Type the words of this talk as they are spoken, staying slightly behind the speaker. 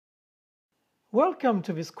Welcome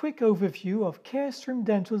to this quick overview of Carestream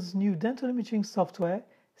Dental's new dental imaging software,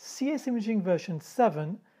 CS Imaging version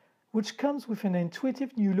 7, which comes with an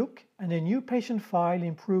intuitive new look and a new patient file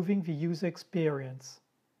improving the user experience.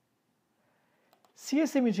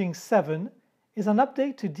 CS Imaging 7 is an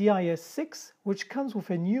update to DIS 6, which comes with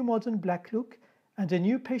a new modern black look and a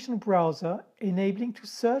new patient browser enabling to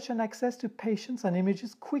search and access to patients and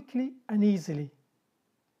images quickly and easily.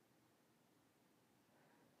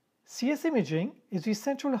 CS Imaging is the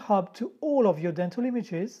central hub to all of your dental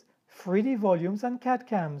images, 3D volumes and CAD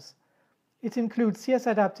cams. It includes CS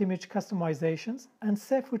Adapt image customizations and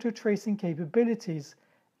safe photo tracing capabilities,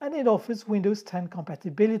 and it offers Windows 10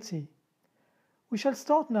 compatibility. We shall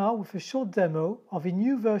start now with a short demo of a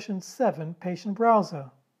new version 7 patient browser.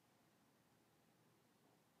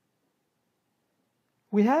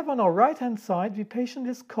 We have on our right-hand side the patient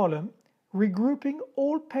list column, regrouping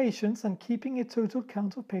all patients and keeping a total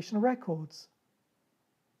count of patient records.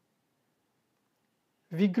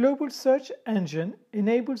 The global search engine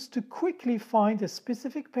enables to quickly find a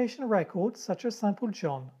specific patient record, such as Sample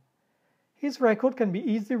John. His record can be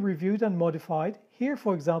easily reviewed and modified, here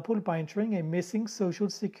for example by entering a missing social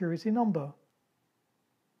security number.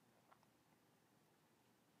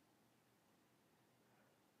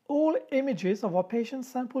 All images of our patient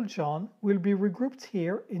Sample John will be regrouped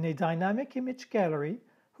here in a dynamic image gallery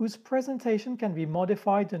whose presentation can be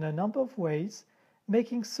modified in a number of ways,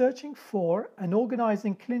 making searching for and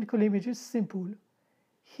organizing clinical images simple.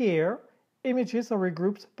 Here, images are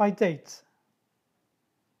regrouped by date.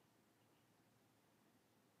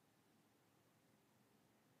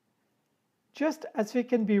 Just as they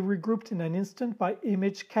can be regrouped in an instant by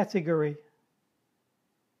image category.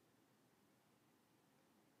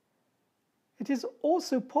 It is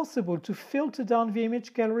also possible to filter down the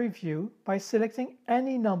image gallery view by selecting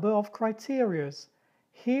any number of criteria.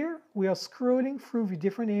 Here we are scrolling through the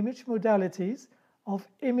different image modalities of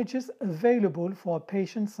images available for a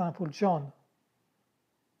patient Sample John.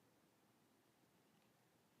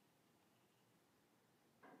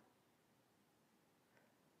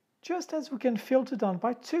 Just as we can filter down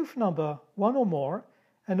by tooth number, one or more,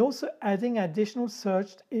 and also adding additional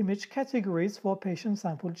searched image categories for patient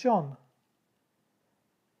Sample John.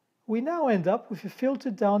 We now end up with a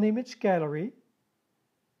filtered down image gallery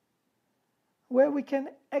where we can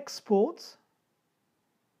export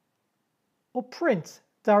or print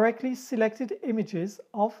directly selected images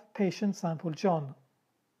of patient Sample John.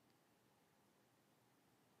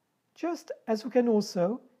 Just as we can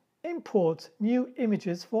also import new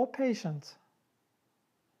images for a patient.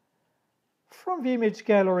 From the image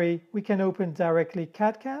gallery, we can open directly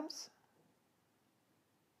CAD cams,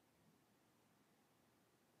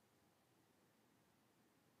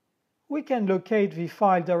 we can locate the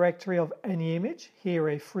file directory of any image, here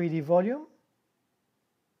a 3D volume.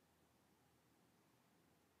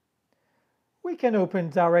 We can open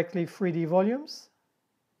directly 3D volumes.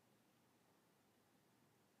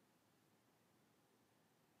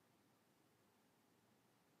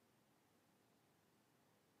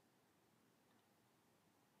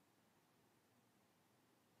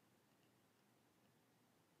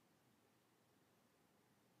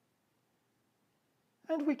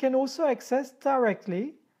 And we can also access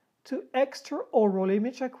directly to extraoral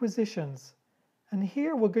image acquisitions. And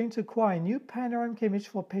here we're going to acquire a new panoramic image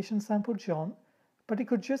for patient Sample John, but it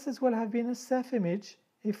could just as well have been a SEF image,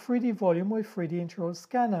 a 3D volume or a 3D intraoral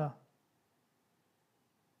scanner.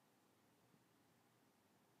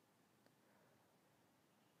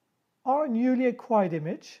 Our newly acquired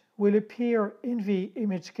image will appear in the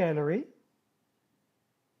image gallery.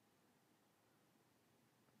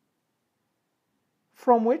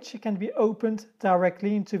 From which it can be opened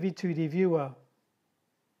directly into V2d Viewer.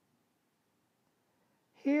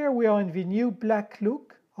 Here we are in the new black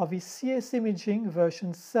look of the CS Imaging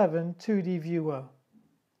version 7 2D Viewer,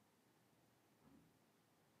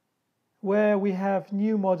 where we have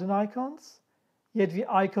new modern icons, yet the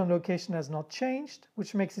icon location has not changed,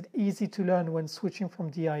 which makes it easy to learn when switching from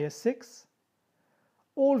DIS 6.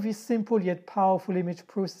 All these simple yet powerful image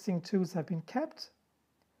processing tools have been kept.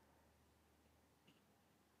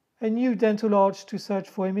 A new dental arch to search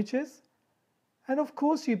for images, and of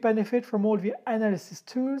course you benefit from all the analysis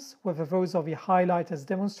tools, whether those are the highlight as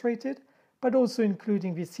demonstrated, but also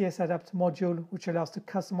including the CS Adapt module, which allows to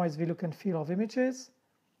customize the look and feel of images,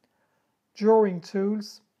 drawing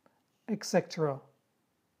tools, etc.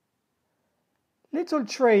 Little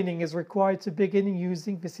training is required to begin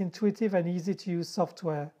using this intuitive and easy to use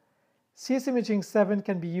software. CS Imaging 7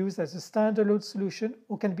 can be used as a standalone solution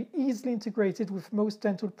or can be easily integrated with most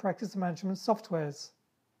dental practice management softwares.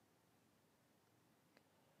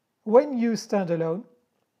 When used standalone,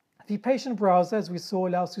 the patient browser, as we saw,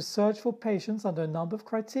 allows to search for patients under a number of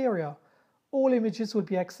criteria. All images will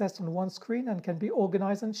be accessed on one screen and can be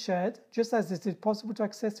organized and shared, just as it is possible to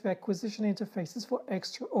access the acquisition interfaces for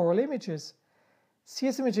extraoral images.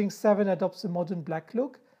 CS Imaging 7 adopts a modern black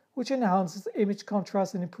look, which enhances image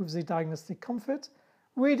contrast and improves the diagnostic comfort.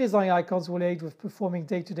 Redesigned icons will aid with performing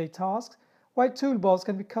day-to-day tasks, while toolbars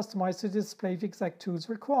can be customized to display the exact tools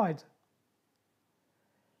required.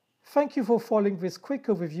 Thank you for following this quick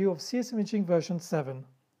overview of CS Imaging version 7.